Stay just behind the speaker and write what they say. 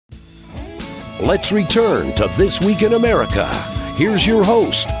Let's return to This Week in America. Here's your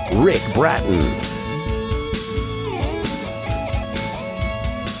host, Rick Bratton.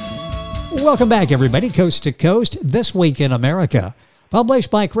 Welcome back, everybody. Coast to Coast, This Week in America.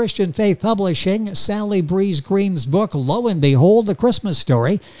 Published by Christian Faith Publishing, Sally Breeze Green's book, Lo and Behold, A Christmas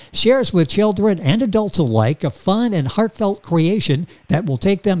Story, shares with children and adults alike a fun and heartfelt creation that will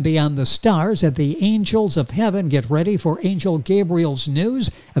take them beyond the stars as the angels of heaven get ready for Angel Gabriel's news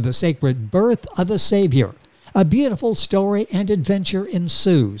of the sacred birth of the Savior. A beautiful story and adventure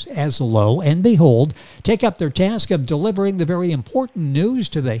ensues as Lo and Behold take up their task of delivering the very important news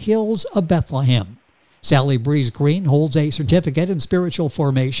to the hills of Bethlehem. Sally Breeze Green holds a certificate in spiritual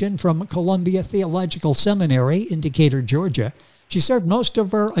formation from Columbia Theological Seminary in Decatur, Georgia. She served most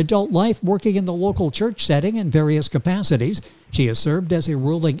of her adult life working in the local church setting in various capacities. She has served as a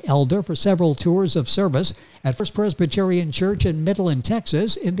ruling elder for several tours of service at First Presbyterian Church in Midland,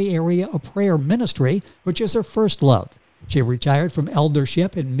 Texas, in the area of prayer ministry, which is her first love. She retired from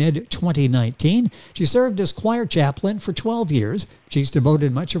eldership in mid-2019. She served as choir chaplain for 12 years. She's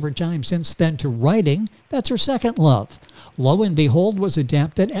devoted much of her time since then to writing. That's her second love. Lo and Behold was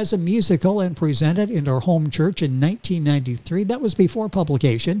adapted as a musical and presented in her home church in 1993. That was before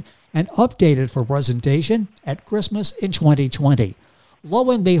publication, and updated for presentation at Christmas in 2020.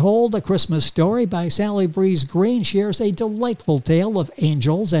 Lo and Behold, A Christmas Story by Sally Breeze Green shares a delightful tale of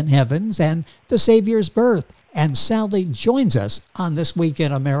angels and heavens and the Savior's birth. And Sally joins us on This Week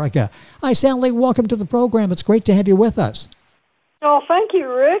in America. Hi, Sally. Welcome to the program. It's great to have you with us. Oh, thank you,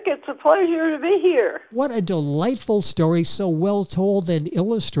 Rick. It's a pleasure to be here. What a delightful story, so well told and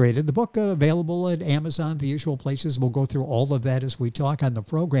illustrated. The book available at Amazon, the usual places. We'll go through all of that as we talk on the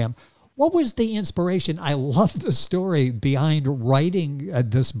program. What was the inspiration? I love the story behind writing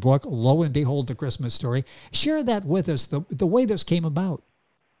this book, Lo and Behold, A Christmas Story. Share that with us, the way this came about.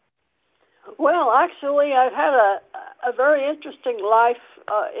 Well, actually, I've had a very interesting life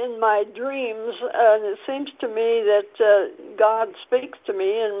in my dreams, and it seems to me that God speaks to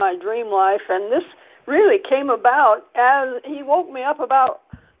me in my dream life, and this really came about as He woke me up about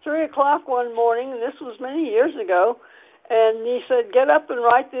 3 o'clock one morning, and this was many years ago, and He said, get up and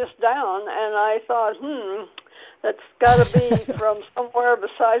write this down, and I thought, that's got to be from somewhere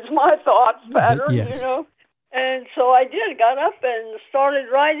besides my thoughts pattern, yes. you know. And so I did, got up and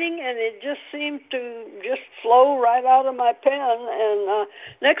started writing, and it just seemed to just flow right out of my pen. And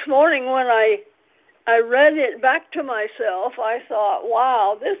next morning when I read it back to myself, I thought,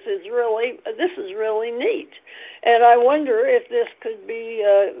 wow, this is really neat. And I wonder if this could be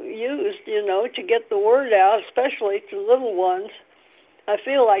used, you know, to get the word out, especially to little ones. I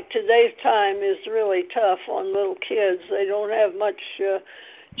feel like today's time is really tough on little kids. They don't have much to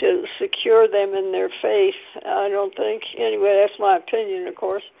secure them in their faith, I don't think. Anyway, that's my opinion, of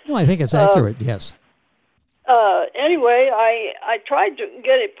course. No, I think it's accurate, yes. Anyway, I tried to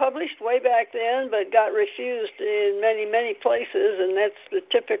get it published way back then, but got refused in many, many places, and that's the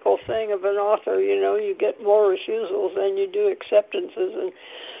typical thing of an author, you know. You get more refusals than you do acceptances. And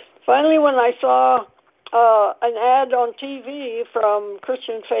finally, when I saw an ad on TV from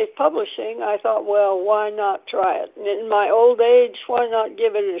Christian Faith Publishing, I thought, well, why not try it? In my old age, why not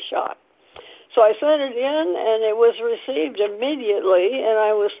give it a shot? So I sent it in, and it was received immediately, and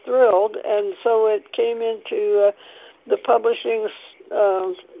I was thrilled. And so it came into the publishing,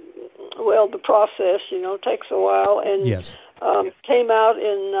 the process, you know, takes a while, and yes. Came out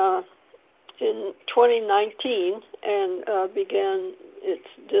in 2019 and began its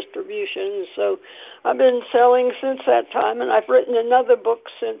distribution. So I've been selling since that time, and I've written another book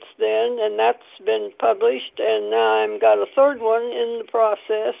since then, and that's been published, and now I've got a third one in the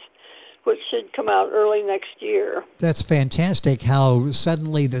process, which should come out early next year. That's fantastic how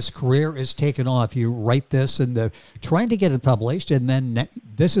suddenly this career is taken off. You write this and trying to get it published, and then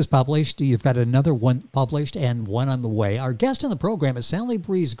this is published. You've got another one published and one on the way. Our guest on the program is Sally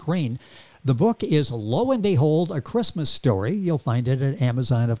Breeze Green. The book is Lo and Behold, A Christmas Story. You'll find it at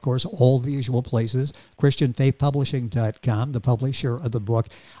Amazon, of course, all the usual places, ChristianFaithPublishing.com, the publisher of the book.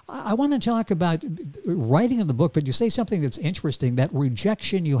 I want to talk about writing of the book, but you say something that's interesting, that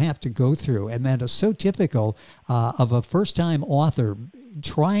rejection you have to go through, and that is so typical of a first-time author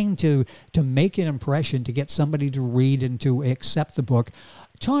trying to make an impression, to get somebody to read and to accept the book.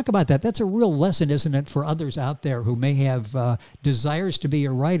 Talk about that. That's a real lesson, isn't it, for others out there who may have desires to be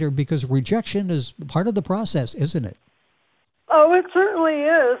a writer, because rejection is part of the process, isn't it? Oh, it certainly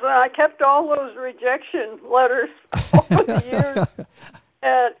is. I kept all those rejection letters over the years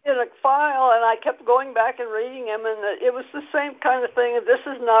in a file, and I kept going back and reading them, and it was the same kind of thing. This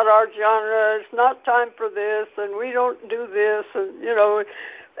is not our genre. It's not time for this, and we don't do this, and, you know,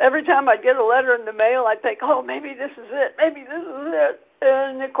 every time I get a letter in the mail, I think, oh, maybe this is it. Maybe this is it.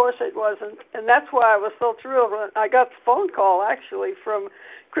 And, of course, it wasn't. And that's why I was so thrilled when I got the phone call, actually, from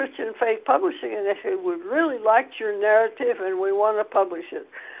Christian Faith Publishing, and they said, we really liked your narrative, and we want to publish it.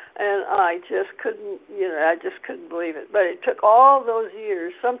 And I just couldn't believe it. But it took all those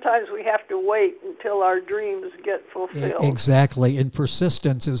years. Sometimes we have to wait until our dreams get fulfilled. Exactly. And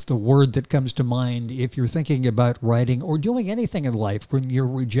persistence is the word that comes to mind if you're thinking about writing or doing anything in life. When you're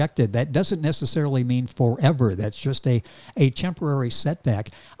rejected, that doesn't necessarily mean forever. That's just a temporary setback.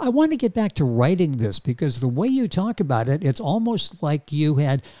 I want to get back to writing this, because the way you talk about it, it's almost like you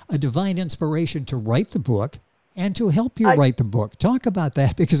had a divine inspiration to write the book and to help you write the book. Talk about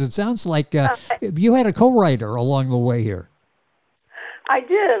that, because it sounds like you had a co-writer along the way here. I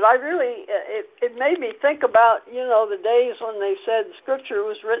did. I really, it made me think about, the days when they said Scripture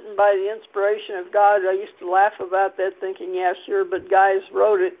was written by the inspiration of God. I used to laugh about that, thinking, yeah, sure, but guys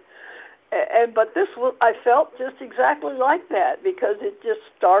wrote it. But this, I felt just exactly like that, because it just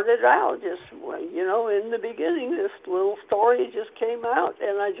started out just, in the beginning, this little story just came out,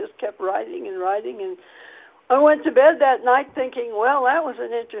 and I just kept writing and writing, and I went to bed that night thinking, well, that was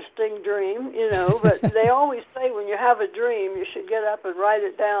an interesting dream, but they always say when you have a dream, you should get up and write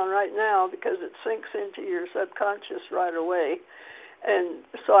it down right now, because it sinks into your subconscious right away. And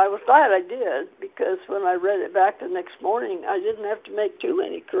so I was glad I did, because when I read it back the next morning, I didn't have to make too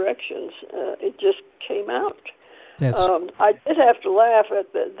many corrections. It just came out. I did have to laugh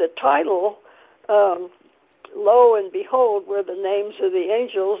at the title, Lo and Behold were the names of the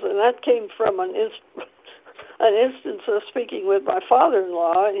angels, and that came from an instance of speaking with my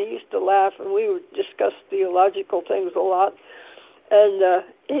father-in-law, and he used to laugh, and we would discuss theological things a lot. And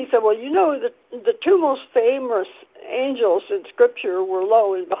he said, well, the two most famous angels in Scripture were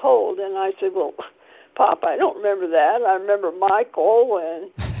Lo and Behold. And I said, well, Pop, I don't remember that. I remember Michael and,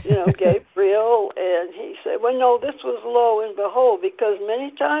 Gabriel. And he said, well, no, this was Lo and Behold, because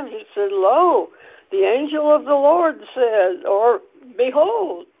many times it said, Lo, the angel of the Lord said, or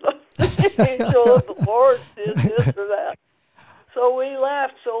Behold, the angel of the Lord did this or that. So we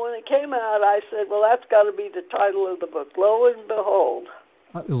laughed. So when it came out, I said, well, that's got to be the title of the book, Lo and Behold.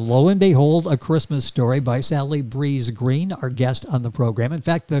 Lo and Behold, A Christmas Story by Sally Breeze Green, our guest on the program. In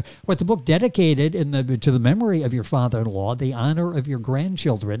fact, the book dedicated to the memory of your father-in-law, the honor of your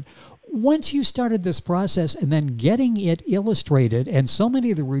grandchildren. Once you started this process and then getting it illustrated, and so many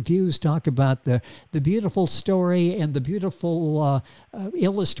of the reviews talk about the beautiful story and the beautiful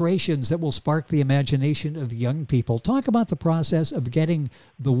illustrations that will spark the imagination of young people. Talk about the process of getting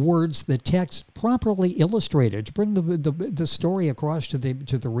the words, the text properly illustrated to bring the story across to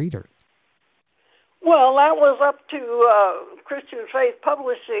the reader. Well, that was up to Christian Faith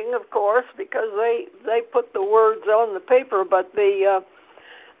Publishing, of course, because they put the words on the paper, but the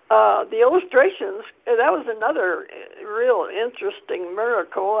illustrations, that was another real interesting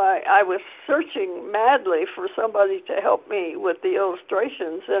miracle. I was searching madly for somebody to help me with the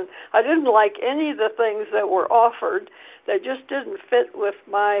illustrations, and I didn't like any of the things that were offered. They just didn't fit with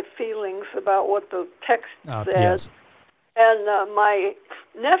my feelings about what the text said. Yes. And my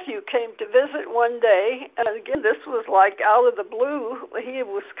nephew came to visit one day, and again, this was like out of the blue. He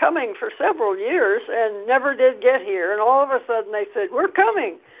was coming for several years and never did get here, and all of a sudden they said, we're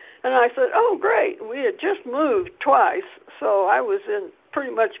coming. And I said, oh, great. We had just moved twice, so I was in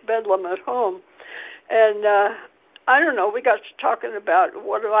pretty much bedlam at home. And I don't know, we got to talking about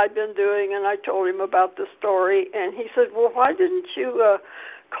what have I been doing, and I told him about the story. And he said, well, why didn't you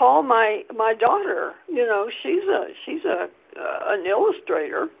call my daughter? She's an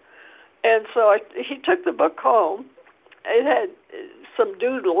illustrator. And so he took the book home. It had some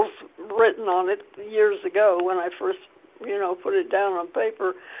doodles written on it years ago when I first, put it down on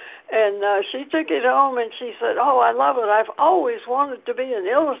paper. And she took it home and she said, oh, I love it. I've always wanted to be an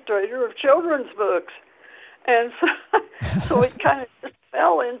illustrator of children's books. And so it kind of just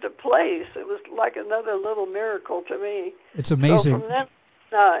fell into place. It was like another little miracle to me. It's amazing. So from then,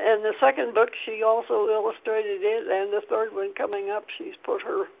 and the second book, she also illustrated it, and the third one coming up, she's put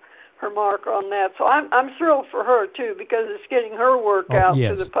her mark on that. So I'm thrilled for her, too, because it's getting her work out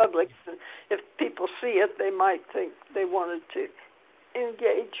to the public. And if people see it, they might think they wanted to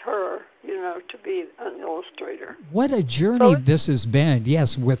engage her. to be an illustrator. What a journey this has been.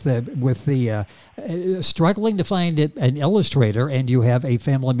 Yes, with the struggling to find an illustrator, and you have a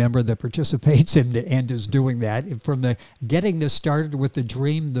family member that participates and is doing that. From the getting this started with the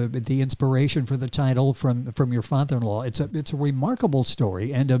dream, the inspiration for the title from your father-in-law. It's a remarkable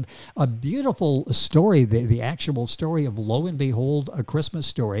story and a beautiful story. The actual story of Lo and Behold, A Christmas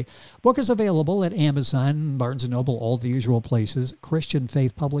Story. Book is available at Amazon, Barnes & Noble, all the usual places.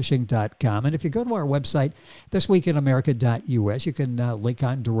 ChristianFaithPublishing.com. And if you go to our website, thisweekinamerica.us, you can link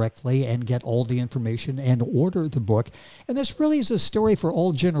on directly and get all the information and order the book. And this really is a story for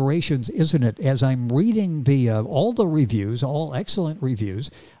all generations, isn't it? As I'm reading all the reviews, all excellent reviews,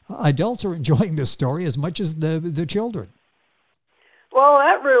 adults are enjoying this story as much as the children. Well,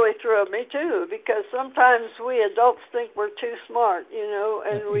 that really thrilled me, too, because sometimes we adults think we're too smart,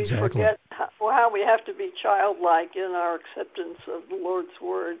 and we forget how we have to be childlike in our acceptance of the Lord's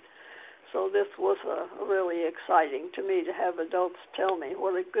Word. So this was really exciting to me to have adults tell me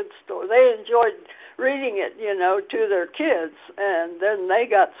what a good story. They enjoyed reading it, to their kids, and then they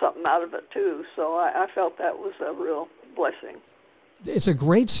got something out of it, too. So I felt that was a real blessing. It's a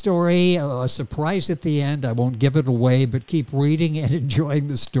great story, a surprise at the end. I won't give it away, but keep reading and enjoying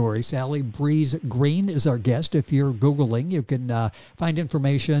the story. Sally Breeze Green is our guest. If you're Googling, you can find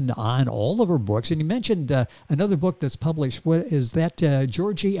information on all of her books. And you mentioned another book that's published. What is that?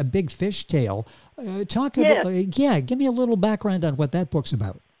 Georgie, A Big Fish Tale. Talk about, give me a little background on what that book's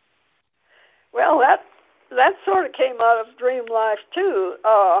about. Well, that sort of came out of Dream Life, too.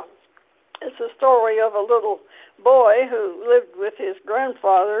 It's a story of a little boy who lived with his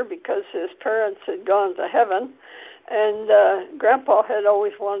grandfather because his parents had gone to heaven, and Grandpa had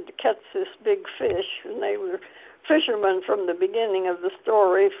always wanted to catch this big fish, and they were fishermen from the beginning of the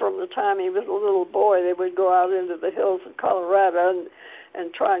story. From the time he was a little boy, they would go out into the hills of Colorado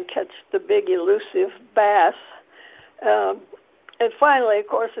and try and catch the big elusive bass. And finally, of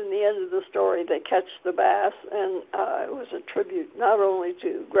course, in the end of the story, they catch the bass, and it was a tribute not only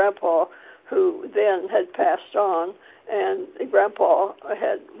to Grandpa, who then had passed on, and Grandpa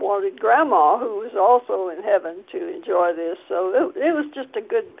had wanted Grandma, who was also in heaven, to enjoy this. So it was just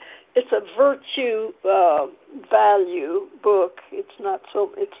it's a virtue value book. It's not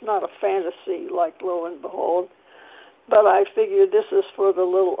a fantasy like Lo and Behold, but I figured this is for the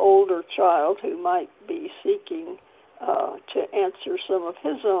little older child who might be seeking to answer some of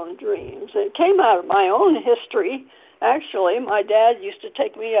his own dreams. It came out of my own history. Actually, my dad used to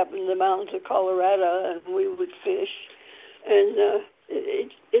take me up in the mountains of Colorado, and we would fish. And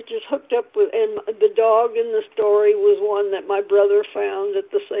it just hooked up with, and the dog in the story was one that my brother found at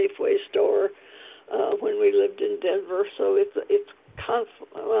the Safeway store when we lived in Denver. So it's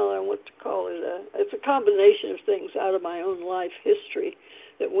a combination of things out of my own life history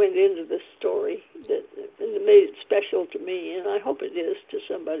that went into this story that made it special to me, and I hope it is to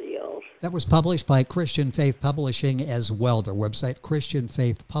somebody else. That was published by Christian Faith Publishing as well. Their website,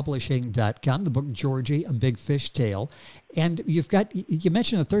 ChristianFaithPublishing.com. The book, Georgie, A Big Fish Tale. And you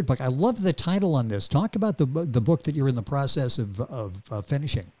mentioned the third book. I love the title on this. Talk about the book that you're in the process of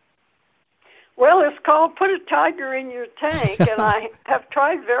finishing. Well, it's called Put a Tiger in Your Tank, and I have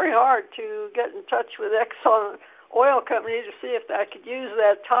tried very hard to get in touch with Exxon Oil Company to see if I could use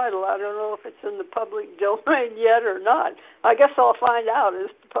that title. I don't know if it's in the public domain yet or not. I guess I'll find out as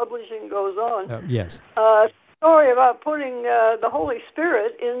the publishing goes on. Yes. Story about putting the Holy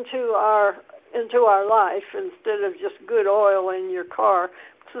Spirit into our life instead of just good oil in your car.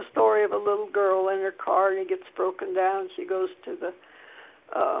 It's a story of a little girl in her car, and it gets broken down. She goes to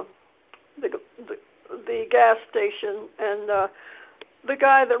the gas station, and the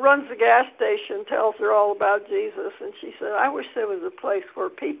guy that runs the gas station tells her all about Jesus, and she said, I wish there was a place where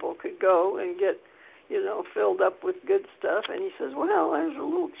people could go and get, filled up with good stuff. And he says, well, there's a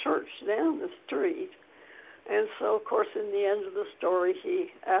little church down the street. And so, of course, in the end of the story,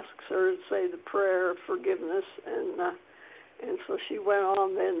 he asks her to say the prayer of forgiveness, and so she went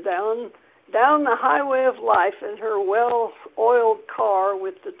on then down the highway of life in her well-oiled car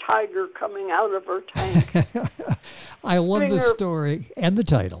with the tiger coming out of her tank. I love the story and the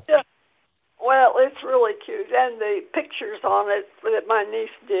title. Yeah. Well, it's really cute, and the pictures on it that my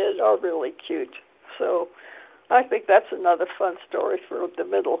niece did are really cute. So I think that's another fun story for the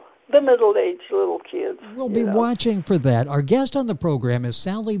middle the middle-aged little kids. We'll be watching for that. Our guest on the program is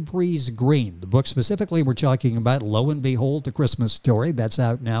Sally Breeze Green. The book specifically we're talking about, Lo and Behold, The Christmas Story. That's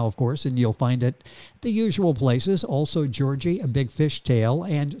out now, of course, and you'll find it the usual places. Also, Georgie, A Big Fish Tale,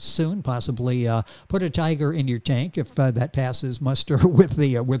 and soon possibly Put a Tiger in Your Tank if that passes muster with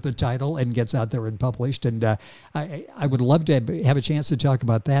the title and gets out there and published. And I would love to have a chance to talk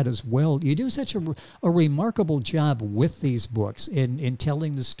about that as well. You do such a remarkable job with these books in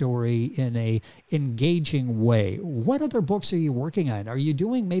telling the story in a engaging way. What other books are you working on? Are you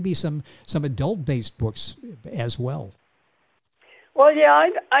doing maybe some adult-based books as well? Well, yeah,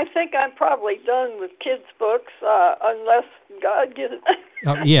 I think I'm probably done with kids' books unless God gives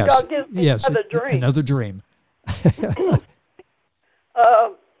yes, God gives me another dream. Another dream.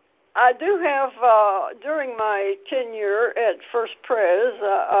 I do have, during my tenure at First Pres,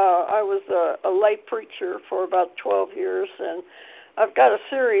 I was a lay preacher for about 12 years, and I've got a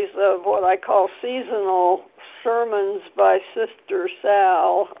series of what I call seasonal sermons by Sister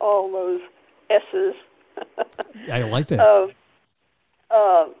Sal, all those S's. I like that.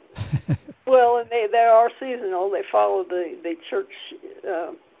 Well, and they are seasonal. They follow the church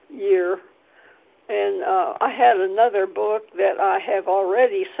year. And I had another book that I have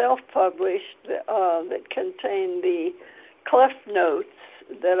already self-published that contained the clef notes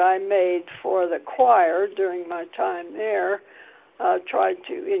that I made for the choir during my time there. Tried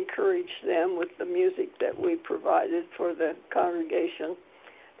to encourage them with the music that we provided for the congregation.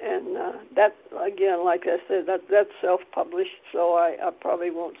 And that, again, like I said, that's self-published, so I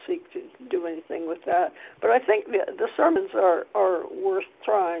probably won't seek to do anything with that. But I think the sermons are worth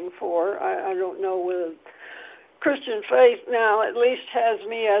trying for. I don't know whether Christian Faith now at least has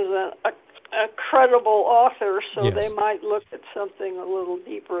me as a credible author, so yes. They might look at something a little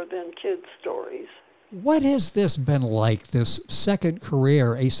deeper than kids' stories. What has this been like, this second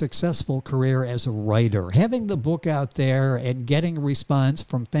career, a successful career as a writer? Having the book out there and getting response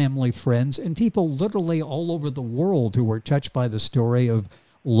from family, friends, and people literally all over the world who were touched by the story of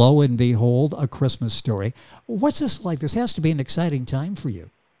Lo and Behold, A Christmas Story. What's this like? This has to be an exciting time for you.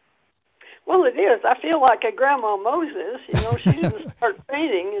 Well, it is. I feel like a Grandma Moses. She didn't start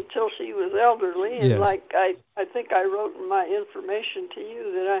painting until she was elderly. And yes. Like I think I wrote in my information to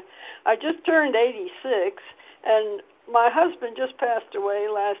you that I just turned 86, and my husband just passed away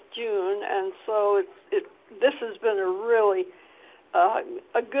last June, and so this has been a really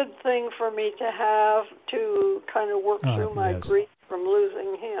a good thing for me to have to kind of work through my grief from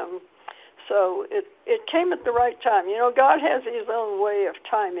losing him. So it came at the right time. God has his own way of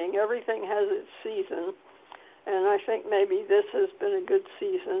timing. Everything has its season. And I think maybe this has been a good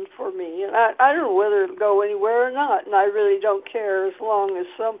season for me. And I don't know whether it'll go anywhere or not, and I really don't care as long as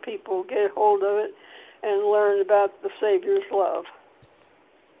some people get hold of it and learn about the Savior's love.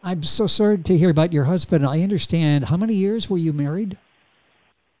 I'm so sorry to hear about your husband. I understand. How many years were you married?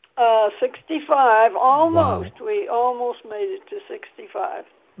 65, almost. Wow. We almost made it to 65.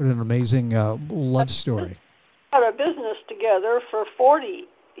 What an amazing love story. We had a business together for 40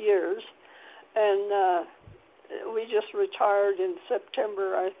 years, and we just retired in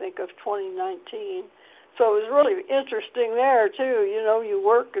September, I think, of 2019. So it was really interesting there, too. You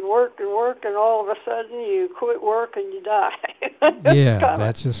work and work and work, and all of a sudden you quit work and you die. Yeah,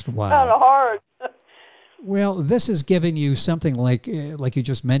 that's just wow. Kind of hard. Well, this has given you something like you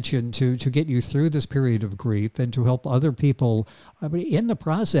just mentioned to get you through this period of grief and to help other people in the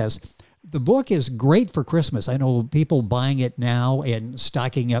process. The book is great for Christmas. I know people buying it now and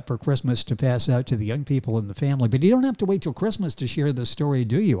stocking up for Christmas to pass out to the young people in the family, but you don't have to wait till Christmas to share the story,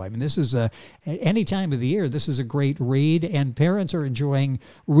 do you? I mean, this is at any time of the year, this is a great read, and parents are enjoying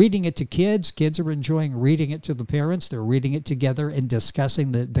reading it to kids. Kids are enjoying reading it to the parents. They're reading it together and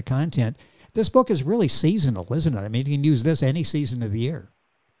discussing the content. This book is really seasonal, isn't it? I mean, you can use this any season of the year.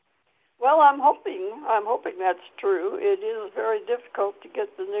 Well, I'm hoping that's true. It is very difficult to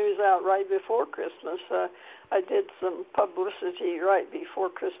get the news out right before Christmas. I did some publicity right before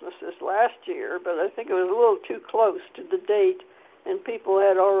Christmas this last year, but I think it was a little too close to the date, and people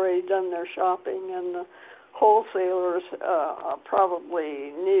had already done their shopping, and the wholesalers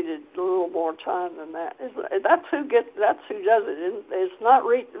probably needed a little more time than that. That's who does it. It's not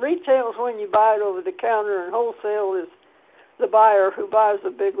retail's when you buy it over the counter, and wholesale is the buyer who buys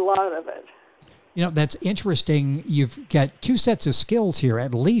a big lot of it. That's interesting. You've got two sets of skills here,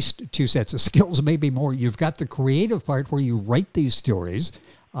 at least two sets of skills, maybe more. You've got the creative part where you write these stories.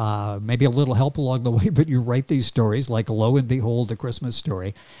 maybe a little help along the way, but you write these stories like Lo and Behold, A Christmas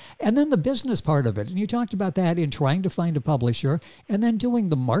Story. And then the business part of it. And you talked about that in trying to find a publisher and then doing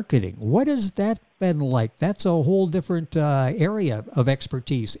the marketing. What has that been like? That's a whole different area of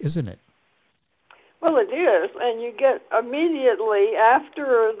expertise, isn't it? Well, it is, and you get immediately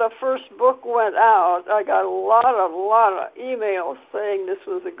after the first book went out, I got a lot of emails saying this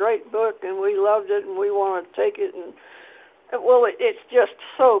was a great book and we loved it and we want to take it. And well, it's just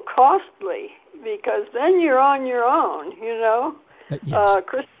so costly because then you're on your own, you know. Yes.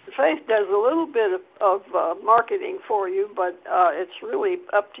 Christian Faith does a little bit of marketing for you, but it's really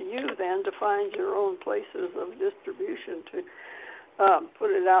up to you then to find your own places of distribution to put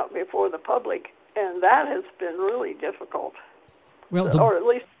it out before the public. And that has been really difficult, or at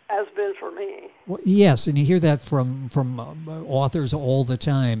least has been for me. Well, yes, and you hear that from authors all the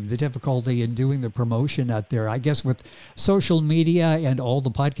time, the difficulty in doing the promotion out there. I guess with social media and all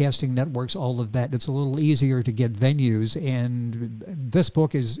the podcasting networks, all of that, it's a little easier to get venues. And this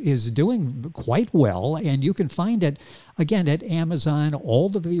book is doing quite well, and you can find it, again, at Amazon, all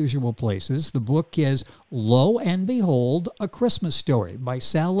the usual places. The book is Lo and Behold, A Christmas Story by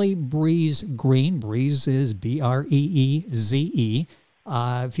Sally Breeze Green. Breeze is Breeze.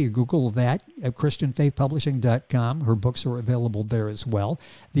 If you Google that at ChristianFaithPublishing.com, her books are available there as well.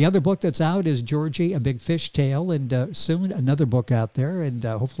 The other book that's out is Georgie, A Big Fish Tale, and soon another book out there, and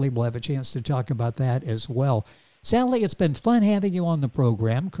hopefully we'll have a chance to talk about that as well. Sally, it's been fun having you on the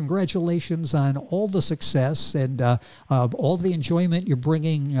program. Congratulations on all the success and all the enjoyment you're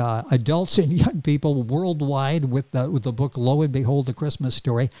bringing adults and young people worldwide with the book Lo and Behold, A Christmas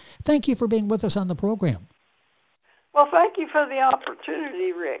Story. Thank you for being with us on the program. Well, thank you for the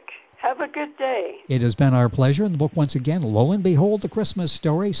opportunity, Rick. Have a good day. It has been our pleasure. And the book, once again, Lo and Behold, A Christmas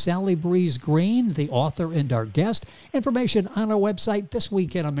Story. Sally Breeze Green, the author and our guest. Information on our website,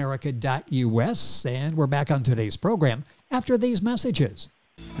 thisweekinamerica.us. And we're back on today's program after these messages.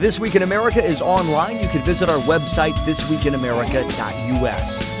 This Week in America is online. You can visit our website,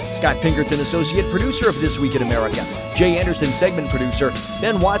 thisweekinamerica.us. Scott Pinkerton, Associate Producer of This Week in America. Jay Anderson, Segment Producer.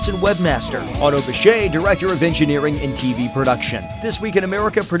 Ben Watson, Webmaster. Otto Bechet, Director of Engineering and TV Production. This Week in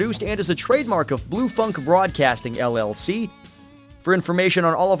America produced and is a trademark of Blue Funk Broadcasting, LLC. For information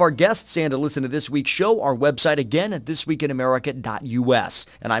on all of our guests and to listen to this week's show, our website again at thisweekinamerica.us.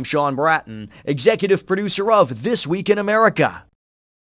 And I'm Sean Bratton, Executive Producer of This Week in America.